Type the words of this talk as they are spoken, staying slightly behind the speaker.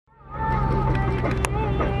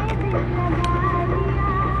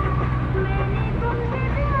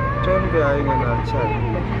पे आएंगे ना अच्छा है.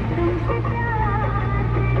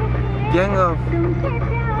 Gang of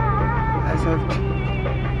SFT.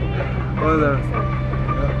 All the.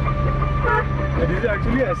 This is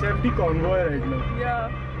actually SFT convoy right now.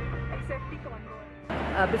 Yeah, SFT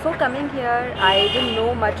convoy. Before coming here, I didn't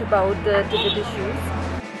know much about the Tibet issues.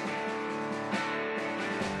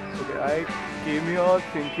 Okay, I came here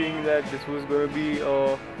thinking that this was going to be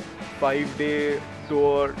a 5-day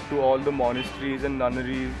tour to all the monasteries and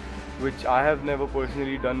nunneries, which I have never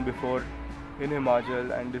personally done before in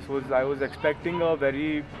Himachal, and I was expecting a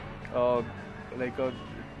very like a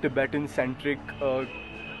Tibetan-centric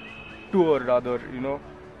tour rather,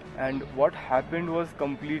 and what happened was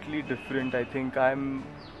completely different. I think I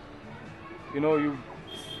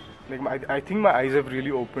think my eyes have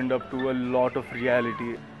really opened up to a lot of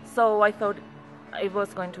reality. So I thought it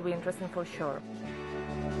was going to be interesting for sure.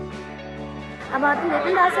 About the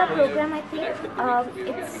Little Lhasa program, I think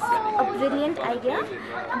it's a brilliant idea,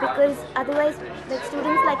 because otherwise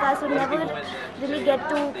students like us would never really get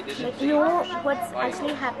to know what's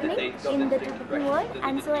actually happening in the Tibetan world,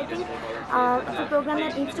 and so I think it's a program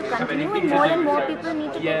that needs to continue, and more people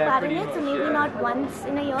need to take part in it. So maybe not once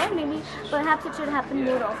in a year, maybe perhaps it should happen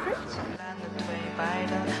more often.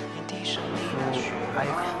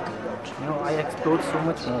 So I explored so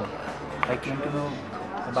much more. I came to know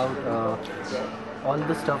about all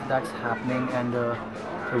the stuff that's happening, and the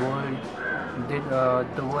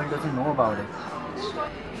world doesn't know about it.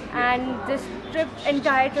 And this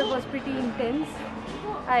entire trip was pretty intense.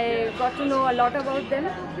 I got to know a lot about them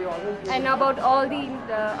and about all the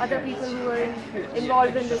other people who were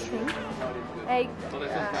involved in this thing. I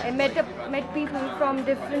met people from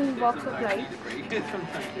different walks of life.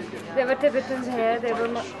 There were Tibetans here, there were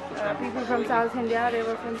people from South India, they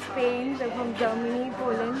were from Spain, they were from Germany,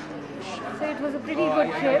 Poland. So it was a pretty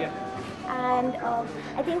good trip. And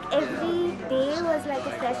I think every day was like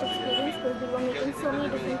a fresh experience, because we were meeting so many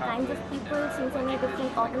different kinds of people, seeing so many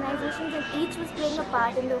different organizations, and each was playing a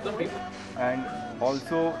part in the whole. And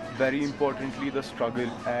also, very importantly, the struggle.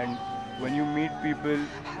 And when you meet people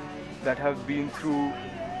that have been through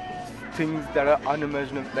things that are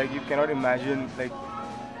unimaginable, like you cannot imagine, like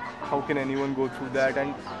how can anyone go through that?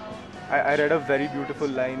 And I read a very beautiful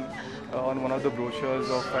line on one of the brochures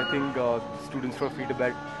of, I think, Students for Free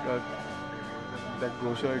Tibet, that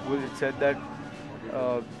brochure. It said that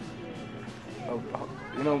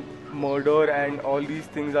murder and all these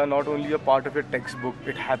things are not only a part of your textbook.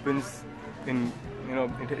 It happens in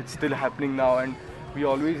it's still happening now, and we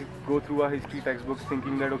always go through our history textbooks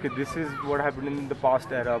thinking that okay, this is what happened in the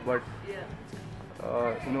past era, but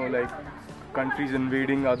like countries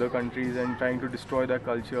invading other countries and trying to destroy their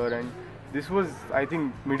culture, and this was, I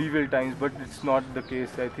think, medieval times, but it's not the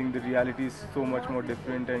case. I think the reality is so much more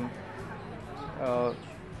different, and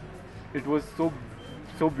it was so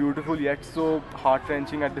beautiful yet so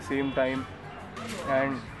heart-wrenching at the same time,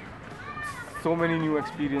 and so many new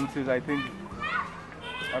experiences.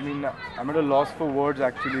 I'm at a loss for words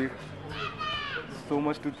actually. So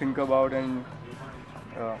much to think about and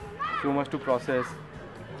so much to process.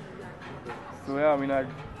 So yeah, I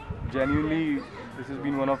genuinely, this has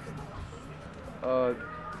been one of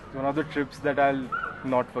the trips that I'll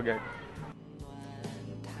not forget.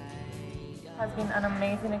 It has been an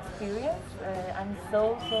amazing experience. I'm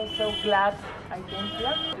so glad I came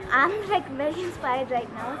here. I'm very inspired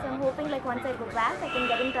right now, so I'm hoping once I go back I can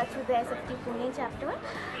get in touch with the SFT Pune chapter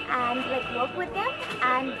and work with them,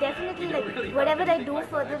 and definitely whatever I do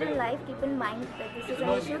further in life, keep in mind that this is an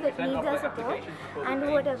issue that needs our support, and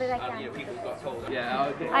do whatever I can.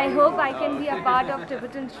 I hope I can be a part of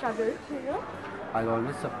Tibetan struggle. I'll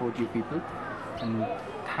always support you people, and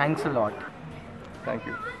thanks a lot. Thank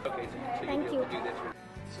you. Thank you.